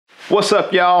What's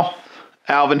up, y'all?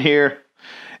 Alvin here,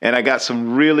 and I got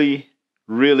some really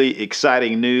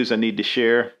exciting news I need to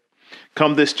share.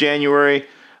 Come this January,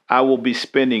 I will be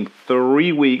spending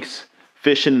 3 weeks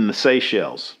fishing in the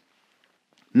Seychelles.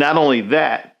 Not only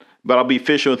that, but I'll be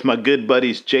fishing with my good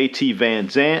buddies JT Van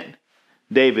Zant,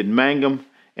 David Mangum,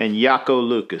 and Jaco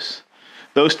Lucas.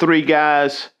 Those 3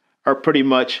 guys are pretty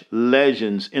much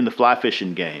legends in the fly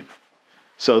fishing game.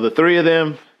 So the 3 of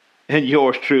them and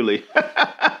yours truly.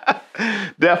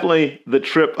 Definitely the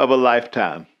trip of a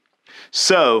lifetime.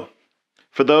 So,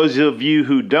 for those of you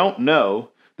who don't know,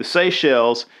 the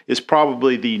Seychelles is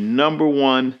probably the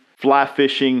 #1 fly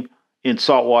fishing in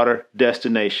saltwater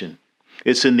destination.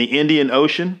 It's in the Indian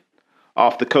Ocean,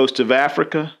 off the coast of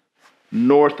Africa,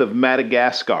 north of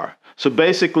Madagascar. So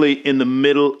basically in the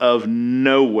middle of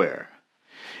nowhere.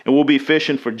 And we'll be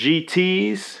fishing for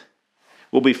GTs,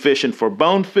 we'll be fishing for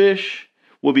bonefish,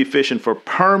 we'll be fishing for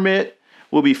permit,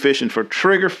 we'll be fishing for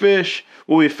triggerfish,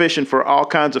 we'll be fishing for all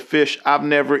kinds of fish I've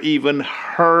never even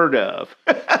heard of.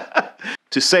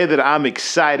 To say that I'm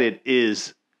excited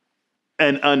is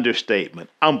an understatement.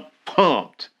 I'm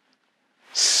pumped.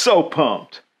 So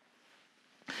pumped.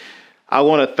 I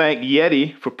want to thank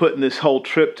Yeti for putting this whole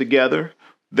trip together.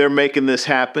 They're making this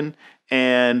happen,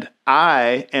 and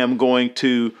I am going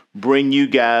to bring you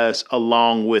guys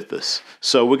along with us.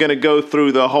 So we're going to go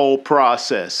through the whole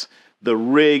process. The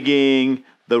rigging,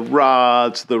 the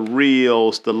rods, the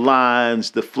reels, the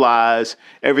lines, the flies,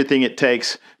 everything it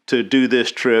takes to do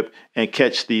this trip and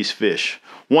catch these fish.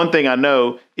 One thing I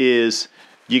know is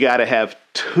you got to have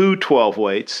 2 12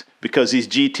 weights because these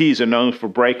GTs are known for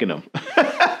breaking them.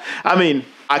 I mean,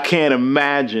 I can't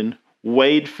imagine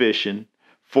wade fishing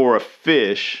for a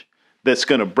fish that's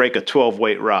going to break a 12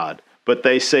 weight rod, but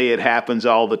they say it happens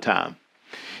all the time.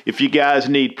 If you guys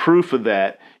need proof of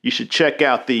that, you should check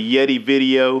out the Yeti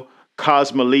video,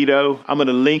 Cosmolito. I'm going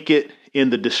to link it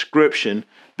in the description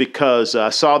because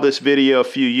I saw this video a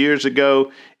few years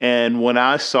ago, and when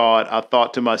I saw it, I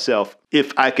thought to myself,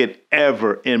 if I could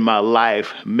ever in my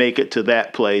life make it to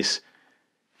that place,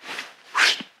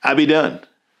 I'd be done.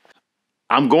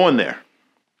 I'm going there.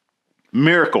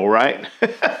 Miracle, right?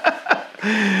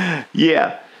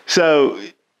 Yeah. So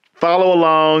follow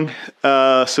along,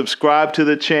 subscribe to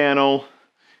the channel,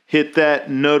 hit that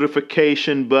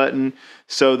notification button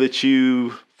so that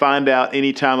you find out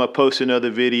anytime I post another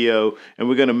video, and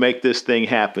we're going to make this thing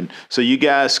happen. So you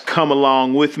guys come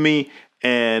along with me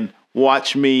and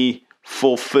watch me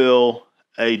fulfill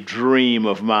a dream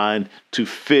of mine to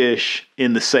fish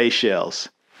in the Seychelles.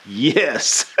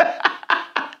 Yes.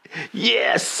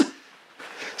 Yes.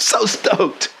 So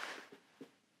stoked.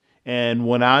 And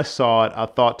when I saw it, I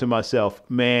thought to myself,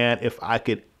 man, if I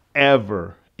could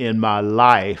ever in my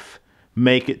life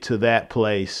make it to that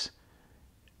place,